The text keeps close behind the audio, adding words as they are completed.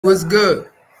What's good?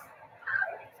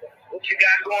 What you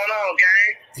got going on,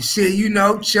 gang? Shit, you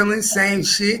know, chilling, same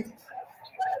shit.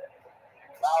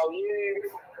 Oh, yeah.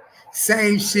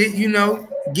 Same shit, you know,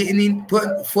 getting in,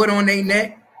 put foot on their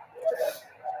neck.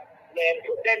 Man,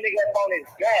 put that nigga up on his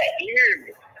back, you hear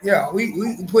me? Yeah,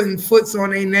 we putting foots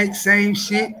on their neck, same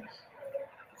shit.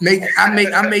 I'm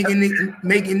making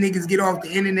niggas get off the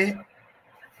internet. I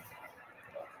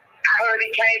heard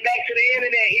he came back to the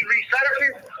internet. He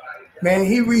resurfaced. Man,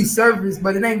 he resurfaced,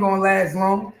 but it ain't gonna last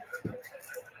long. Yeah,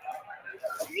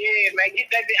 man, get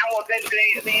that. I want that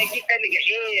nigga, man. Get that nigga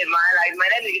head, man. Like, man,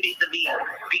 that nigga needs to be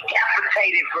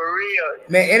decapitated for real.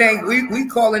 Man, it ain't. We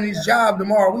calling his job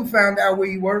tomorrow. We found out where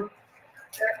he worked.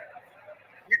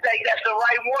 You think that's the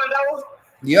right one though?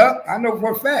 Yup, I know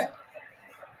for a fact.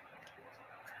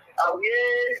 Oh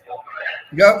yeah.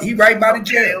 Yup, he right by the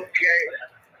jail. Okay.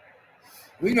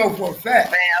 We know for a fact.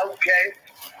 Man, okay.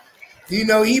 You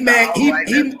know, he mad.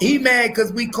 He mad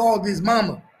because we called his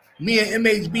mama. Me and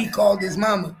MHB called his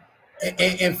mama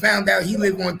and found out he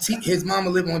lived on his mama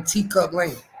lived on Teacup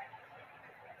Lane.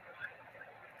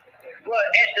 But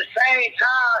at the same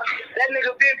time, that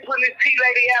nigga been putting his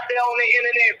T-lady out there on the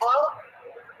internet, bro.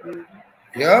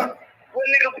 Yeah. What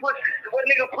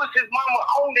nigga puts his mama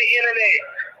on the internet?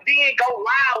 Then go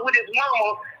live with his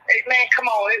mama. Hey, man, come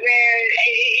on, man.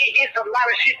 It's a lot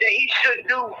of shit that he should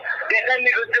do that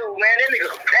nigga do, man. That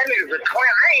nigga's a clown.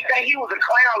 I ain't think he was a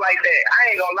clown like that.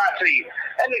 I ain't gonna lie to you.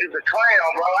 That nigga's a clown,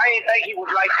 bro. I ain't think he was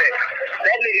like that.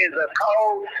 That nigga is a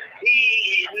cold.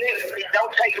 He don't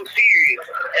take him serious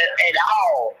at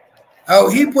all.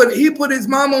 Oh, he put his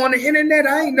mama on the internet.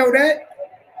 I ain't know that.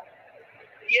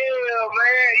 Yeah,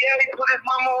 man. Yeah, he put his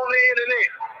mama on the internet.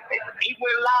 He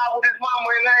went live with his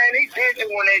mama and he did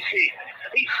doing that shit.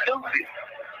 He's stupid. You know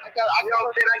what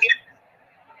I'm saying?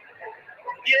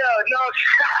 Yeah, no.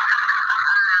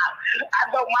 I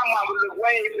know my mama look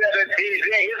way better than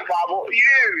his mama.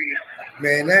 Yeah.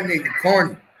 Man, that nigga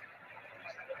corny.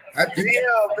 Yeah,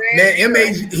 man.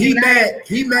 Man, he mad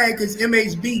because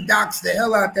MHB docks the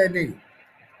hell out that nigga.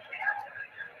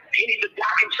 He need to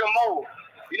dock him some more.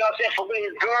 You know what I'm saying? For where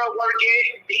his girl work at.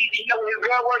 You know where his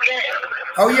girl work at?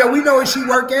 Oh yeah, we know where she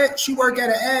work at. She work at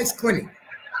an ass clinic.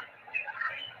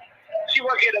 She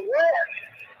work at a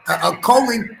what? A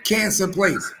colon cancer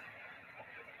place.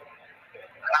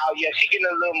 Oh yeah, she getting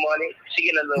a little money.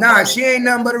 Nah, she ain't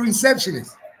nothing but a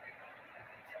receptionist.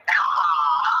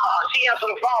 She answer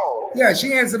the phone. Yeah,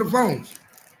 she answer the phones.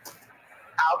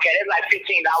 Okay, that's like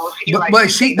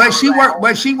 $15.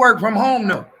 But she work from home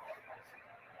though.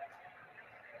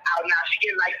 Oh, now she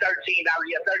getting like $13.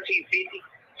 Yeah, $13.50.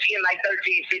 She getting like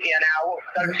 $13.50 an hour.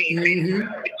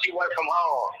 $13.50. She work from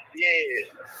home. Yeah.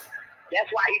 That's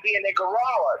why he be in the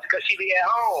garage, because she be at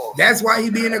home. That's why he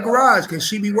be in the garage, because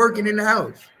she be working in the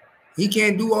house. He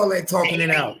can't do all that talking in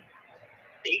the house.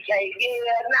 He can't,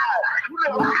 nah. You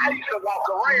know, I used to walk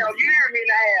around, you hear me in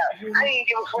the house. I ain't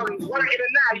give a fuck if he's working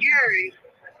or not, you hear me?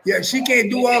 Yeah, he can't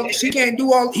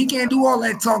do all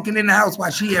that talking in the house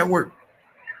while she at work.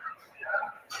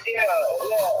 Yeah,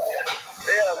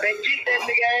 man, get that nigga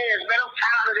ass, man. I'm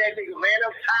tired of that nigga, man.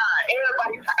 I'm tired.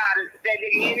 Everybody tired of that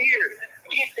nigga in here.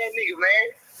 Get that nigga, man.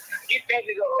 Get that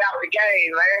nigga out the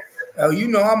game, man. Oh, you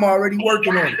know I'm already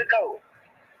working on it.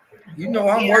 You know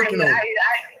I'm working on it.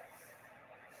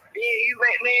 Yeah, you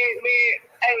man.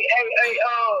 Hey,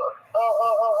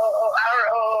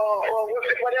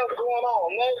 what else going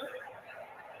on, man?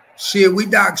 Shit, we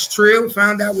doxed Trill.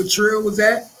 Found out where Trill was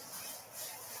at.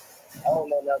 I don't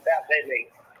know nothing about that nigga.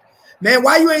 Man,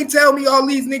 why you ain't tell me all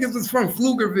these niggas was from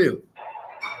Pflugerville?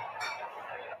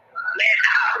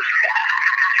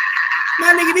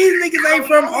 Man, nigga, these niggas ain't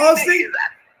from Austin.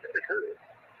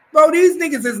 Bro, these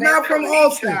niggas is not from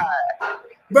Austin.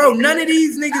 Bro, none of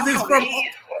these niggas is from...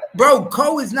 Bro,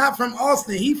 Cole is not from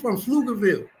Austin. He from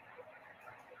Pflugerville.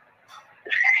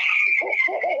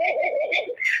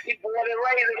 He born and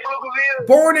raised in Pflugerville?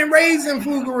 Born and raised in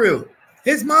Pflugerville.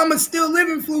 His mama still live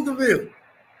in Pflugerville.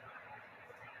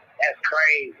 That's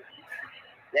crazy.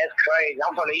 That's crazy.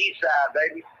 I'm from the east side,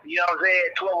 baby. You know what I'm saying?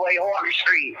 12-way Harvey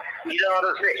Street. You know what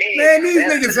I'm saying? Man, these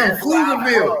niggas from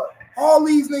Pflugerville. All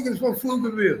these niggas from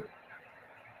Pflugerville.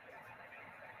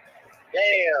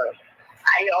 Damn. I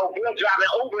hear old girl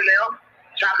driving Uber now.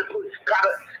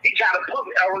 He trying to put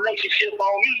a relationship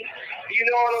on me. You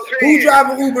know what I'm saying? Who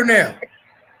driving Uber now?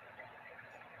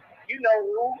 You know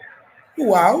who?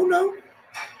 Who? I don't know.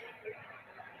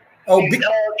 Oh,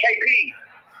 KP.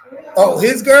 Oh,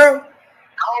 his girl?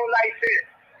 I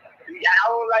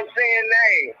don't like saying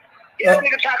names. Yeah, that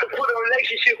nigga tried to put a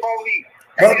relationship on me.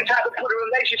 That nigga tried to put a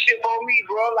relationship on me,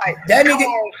 bro. Like, that come nigga,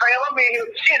 on, fam, I'm in here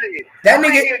chilling. That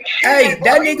nigga, hey,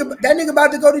 that nigga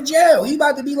about to go to jail. He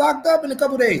about to be locked up in a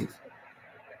couple days.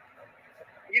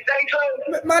 You think so?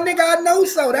 My nigga, I know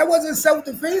so. That wasn't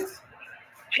self-defense.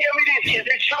 Tell me this, is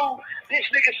it true? This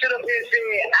nigga stood up here and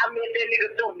said, I met that nigga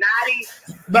through Naughty.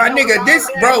 My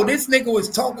nigga, this nigga was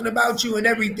talking about you and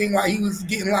everything while he was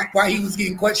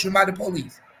getting questioned by the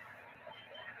police.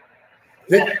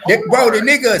 Bro, the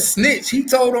nigga a snitch. He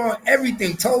told on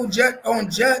everything. Told on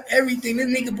Jut everything. This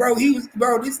nigga,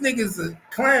 this nigga's a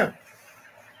clown.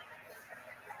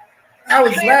 I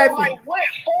was laughing. Like, what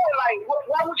for? Like,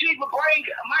 why would you even bring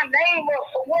my name up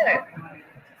for what?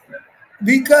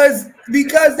 Because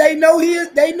they know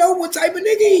they know what type of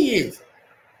nigga he is.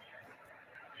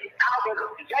 They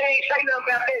ain't say nothing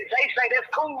about that. They say that's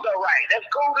cool though, right? That's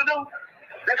cool to do.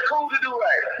 That's cool to do,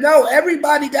 right? No,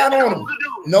 everybody got on him.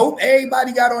 Nope,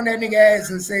 everybody got on that nigga ass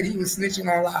and said he was snitching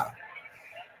on Loud.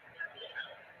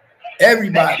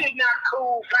 Everybody. That shit not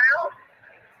cool, fam.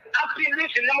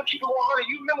 Listen, I'm gonna keep it 100.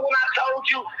 You remember when I told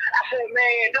you, I said,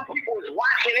 man, them people was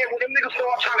watching it when them niggas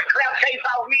started trying to crowd chase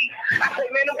off me. I said,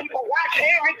 man, them people watching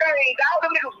everything. All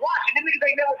them niggas watching. Them niggas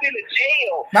ain't never been to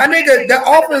jail. My nigga, the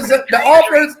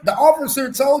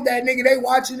officer told that nigga they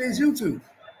watching his YouTube.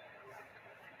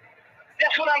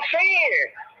 That's what I'm saying.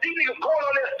 These niggas going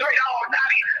on this straight, all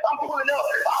Naughty, I'm pulling up,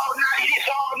 all Naughty this,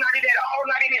 all Naughty that, all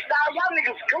Naughty this. Y'all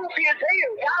niggas goofy as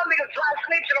hell. Y'all niggas try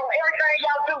snitching on everything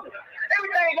y'all do.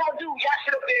 Everything y'all do, y'all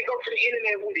sit up there and go to the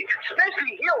internet with it.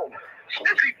 Especially him.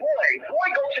 Especially boy. Boy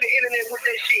go to the internet with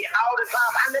that shit all the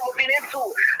time. I never been into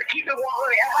it. To keep it 100.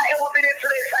 Have I ever been into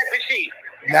that type of shit?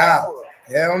 Nah.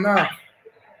 Hell no.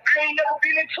 I ain't never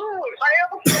been into it,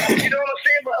 fam. You know what I'm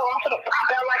saying? But I'm gonna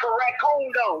pop out like a raccoon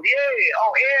though. Yeah,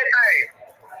 on everything.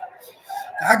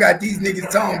 I got these niggas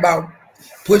talking about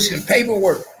pushing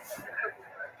paperwork.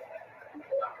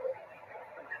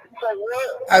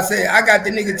 I said, I got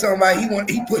the nigga talking about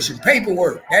he pushing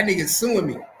paperwork. That nigga suing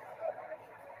me. That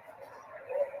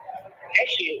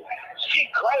shit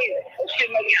crazy. That shit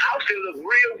making Austin look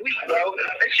real weak, bro.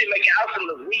 That shit making Austin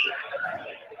look weak.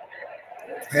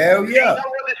 Hell yeah. Ain't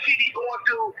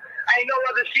no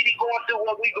other city going through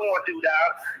what we going through,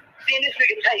 dog. Then this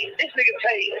nigga take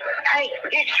paint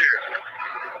pictures.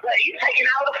 Like, you taking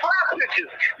all the fly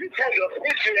pictures. You take a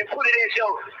picture and put it as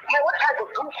your, man, what type of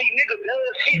goofy nigga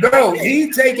does shit? Bro,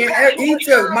 he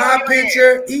took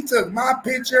my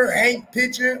picture, Hank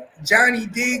picture, Johnny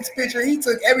Diggs picture. He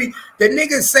took the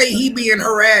niggas say he being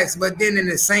harassed, but then in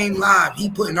the same live, he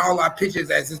putting all our pictures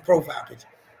as his profile picture.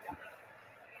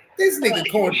 This nigga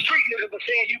corny. Street nigga, but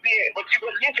saying you being, but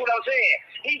that's what I'm saying.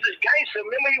 He's a gangster.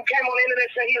 Remember you came on the internet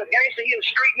saying he a gangster, he a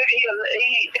street nigga,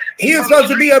 he is supposed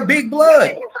to be a big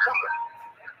blood.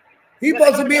 He's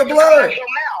supposed to be a blood. They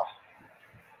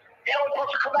don't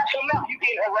supposed to come out your mouth. You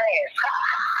getting harassed.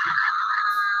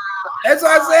 That's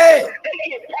what I said. They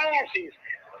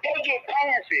get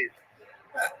passes.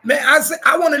 Man,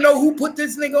 I want to know who put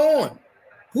this nigga on.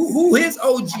 Who his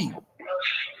OG?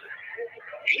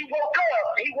 He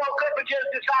woke up and just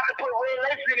decided to put red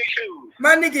lace in his shoes.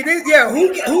 My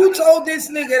nigga, who told this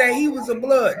nigga that he was a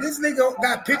blood? This nigga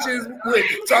got pictures with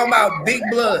talking about big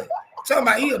blood. Talking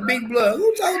about he a big blood.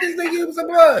 Who told this nigga he was a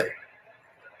blood?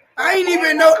 I ain't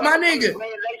even know, my nigga.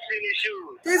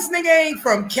 This nigga ain't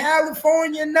from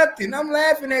California, nothing. I'm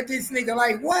laughing at this nigga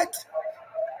like, what?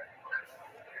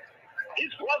 His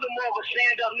brother more of a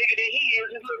stand-up nigga than he is.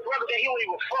 His little brother that he don't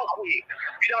even fuck with.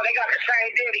 You know, they got the same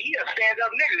daddy. He a stand-up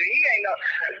nigga. He ain't no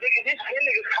nigga. This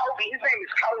nigga Kobe. His name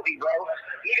is Kobe, bro.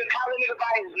 Nigga call a nigga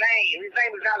by his name. His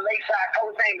name is not Lakeside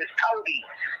Kobe. His name is Kobe.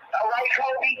 All right,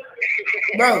 Kobe.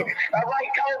 Bro. All right,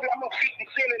 Kobe. I'm gonna 50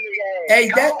 Cent in the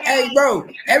ass. Hey, bro.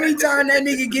 Every time that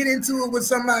nigga get into it with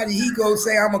somebody, he go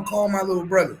say, "I'm gonna call my little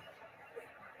brother."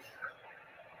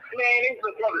 Man, this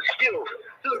little brother still.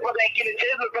 His brother ain't getting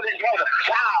his brother just had a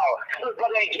child. His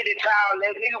brother ain't getting child.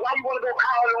 Nigga, why you want to go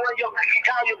call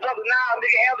your brother now,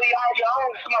 nigga? Handle all your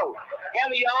own smoke.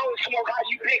 Handle your own smoke. How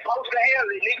you pick post to handle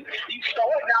it, nigga? You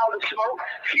starting all the smoke.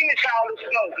 Finish all the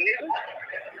smoke, nigga.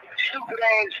 Stupid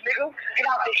ass nigga. Get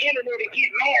off the internet and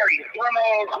get married, dumb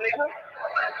ass nigga.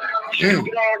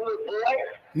 Stupid ass little boy.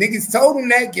 Niggas told him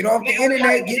that. Get off the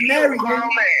internet, get married,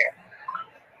 nigga.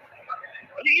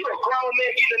 You a grown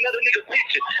man getting another nigga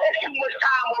picture. That's too much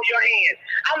time on your hands.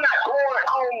 I'm not going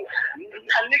on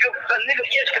a nigga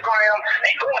Instagram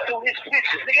and going through his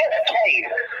pictures. Nigga, that's gay.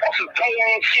 That's some gay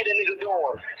ass shit a nigga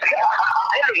doing.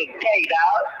 That nigga gay,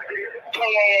 dog.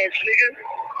 Gay ass nigga.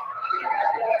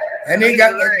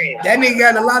 That nigga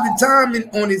got a lot of time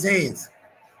on his hands.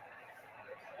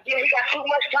 Yeah, he got too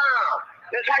much time.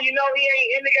 That's how you know he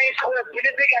ain't in the game square.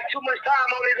 This nigga got too much time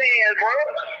on his hands, bro.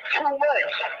 Too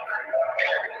much.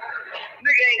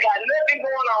 Nigga ain't got nothing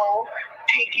going on.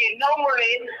 Ain't getting no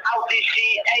money out this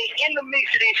shit. Ain't in the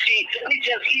mix of this shit. He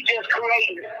just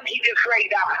creating. He just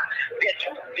creating that's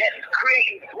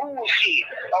creating bullshit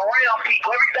around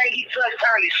people. Everything he touch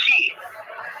turn to shit.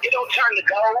 It don't turn to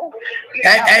gold.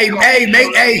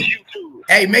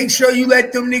 Hey, make sure you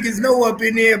let them niggas know up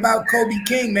in there about Kobe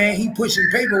King, man. He pushing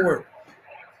paperwork.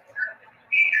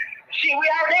 Shit,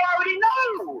 they already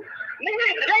know.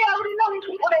 Nigga, they already know these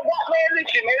people that walk, man.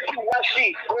 Listen, man, see what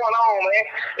shit going on, man.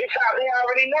 It's how they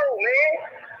already know, man.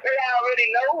 They already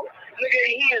know. Nigga,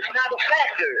 he is not a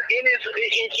factor in his hood.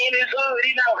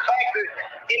 He's not a factor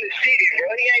in the city, bro.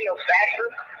 He ain't no factor.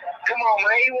 Come on,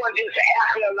 man. He wasn't just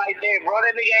out here like that, bro.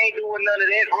 That nigga ain't doing none of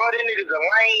that, bro. That nigga's a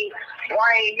lame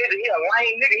nigga. He a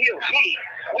lame nigga. He a pig.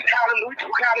 We call him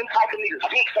type of niggas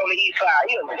pigs on the east side.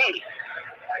 He a pig.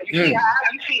 You see how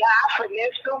I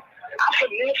finessed him? I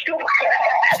finessed him.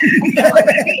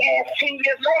 He asked 10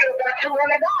 years later about $200. I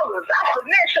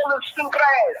finessed your little stupid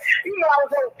ass. You know I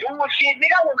was on bullshit,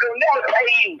 nigga. I wasn't gonna never pay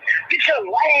you. Get your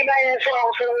lame ass on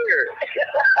somewhere.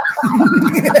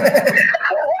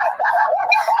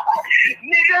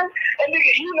 Nigga, and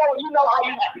nigga, you know how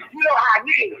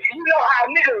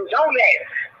niggas on that.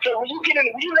 So when you let a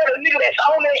nigga that's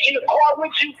on that in the car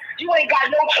with you, you ain't got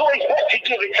no choice but to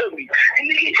give it to me. And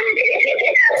nigga,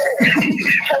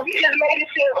 so he just made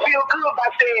himself feel good by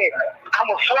saying,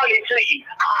 I'ma front it to you.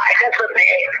 Alright,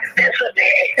 that's a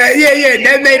bad. Yeah,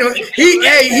 that made him.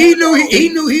 He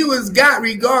knew he was got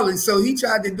regardless, so he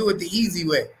tried to do it the easy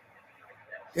way.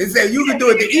 He said you can do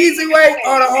it the easy way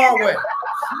or the hard way.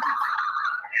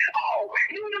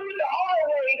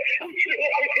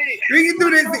 We can do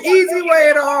this the easy way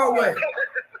or the hard way.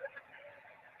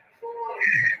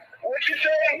 What you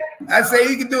say? I say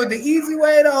he can do it the easy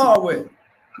way or the hard way.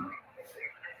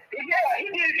 Yeah, he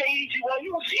did it the easy way.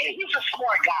 He's a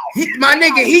smart guy. My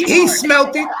nigga, he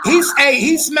smelt it.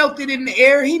 He smelt it in the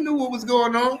air. He knew what was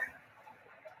going on.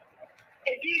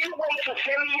 And then you wait till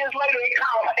 7 years later, they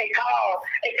call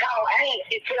Hank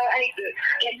and tell Hank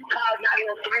and you called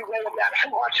 903 about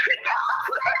 $200.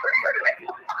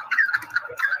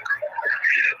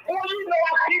 Boy, you know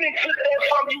I didn't took that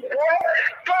from you, boy.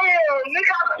 Damn,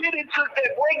 nigga, I didn't took that,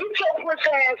 boy. Get your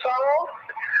pussy ass on.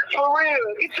 For real.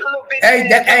 Get your little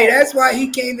bitch that's why he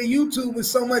came to YouTube with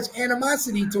so much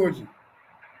animosity towards you.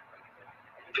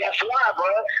 That's why, bro.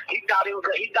 He thought he was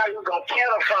gonna kill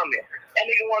him from it. That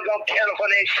nigga wasn't gonna kill him for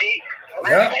that shit.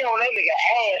 Man, stay on that nigga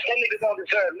ass. That nigga don't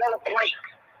deserve another break.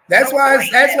 That's why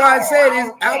I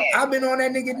said I've been on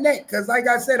that nigga neck, because like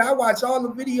I said, I watch all the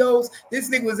videos. This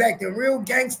nigga was acting real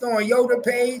gangster on Yoda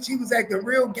page. He was acting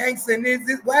real gangster. And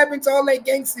this what happened to all that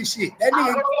gangster shit? That nigga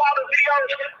go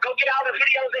get all the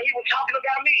videos that he was talking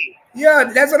about me.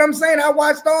 Yeah, that's what I'm saying. I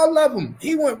watched all of them.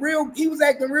 He was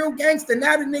acting real gangster.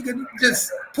 Now the nigga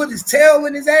just put his tail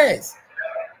in his ass.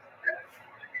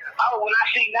 Oh, when I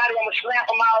see Natty, I'm gonna slap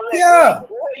him out. Yeah.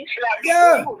 Boy, he slapped me.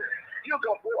 Yeah. You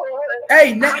go,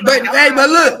 But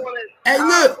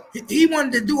look, he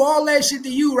wanted to do all that shit to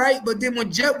you, right? But then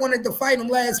when Jet wanted to fight him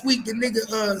last week, the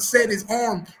nigga said his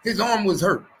arm was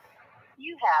hurt.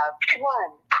 You have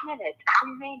 1 minute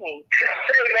remaining.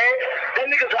 Say, man, that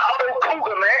nigga's an old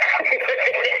cougar,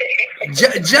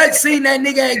 man. Jet seen that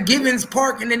nigga at Givens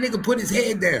Park, and the nigga put his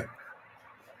head down.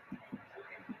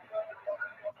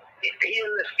 He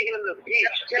a little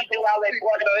bitch. Just do all that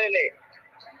work in there.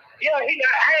 Yeah, I ain't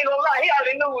gonna lie, he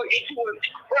already knew if he was,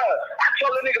 bro. I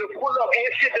told the nigga to pull up and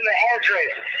sit in the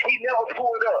address. He never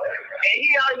pulled up. And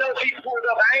he already knows if he pulled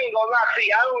up. I ain't gonna lie to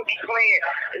you. I don't be playing.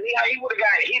 He would have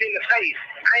got hit in the face.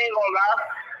 I ain't gonna lie.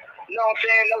 You know what I'm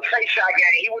saying? No face shot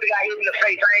game. He would have got hit in the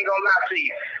face. I ain't gonna lie to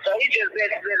you. So he just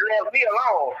left me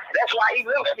alone. That's why he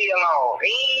left me alone.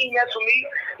 He ain't mess with me.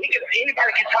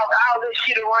 Anybody can talk all this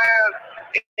shit around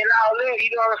and all that, you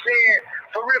know what I'm saying?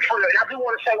 For real. And I do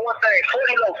want to say one thing.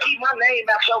 40 Low, keep my name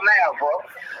out your mouth, bro.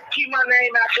 Keep my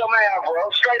name out your mouth, bro.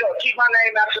 Straight up, keep my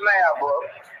name out your mouth, bro.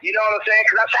 You know what I'm saying?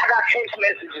 Because I got text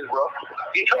messages, bro.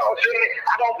 You know what I'm saying?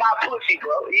 I don't buy pussy,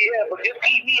 bro. Yeah, but just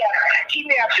keep me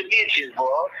out your bitches,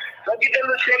 bro. So get that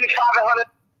little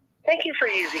 7,500. Thank you for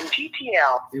using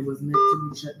GTL. It was meant to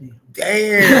be shut down.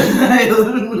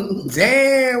 Damn.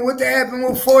 Damn, what happened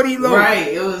with 40 Low? Right,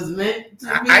 it was meant to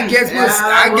be. I guess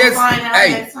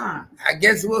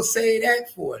we'll say that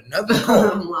for another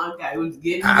call.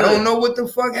 I don't know what the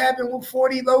fuck happened with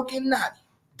 40 Low and Naughty.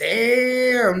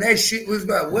 Damn, that shit was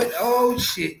about what? Oh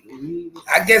shit.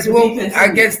 I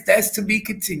guess that's to be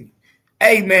continued.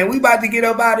 Hey man, we about to get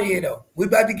up out of here though. We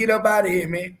about to get up out of here,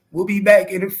 man. We'll be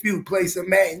back in a few. Play some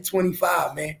Madden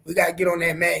 25, man. We got to get on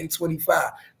that Madden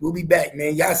 25. We'll be back,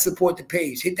 man. Y'all support the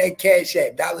page. Hit that Cash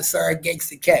App,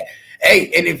 $Gangsta Cat.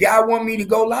 Hey, and if y'all want me to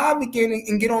go live again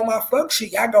and get on my fuck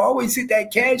shit, y'all can always hit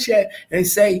that Cash App and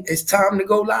say, it's time to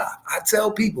go live. I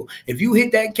tell people, if you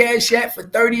hit that Cash App for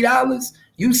 $30,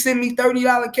 you send me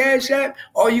 $30 Cash App,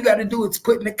 all you got to do is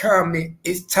put in the comment,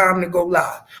 it's time to go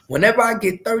live. Whenever I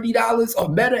get $30 or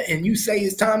better and you say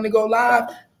it's time to go live,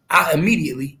 I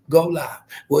immediately go live.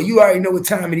 Well, you already know what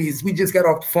time it is. We just got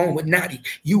off the phone with Nadi.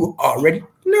 You already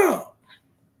know.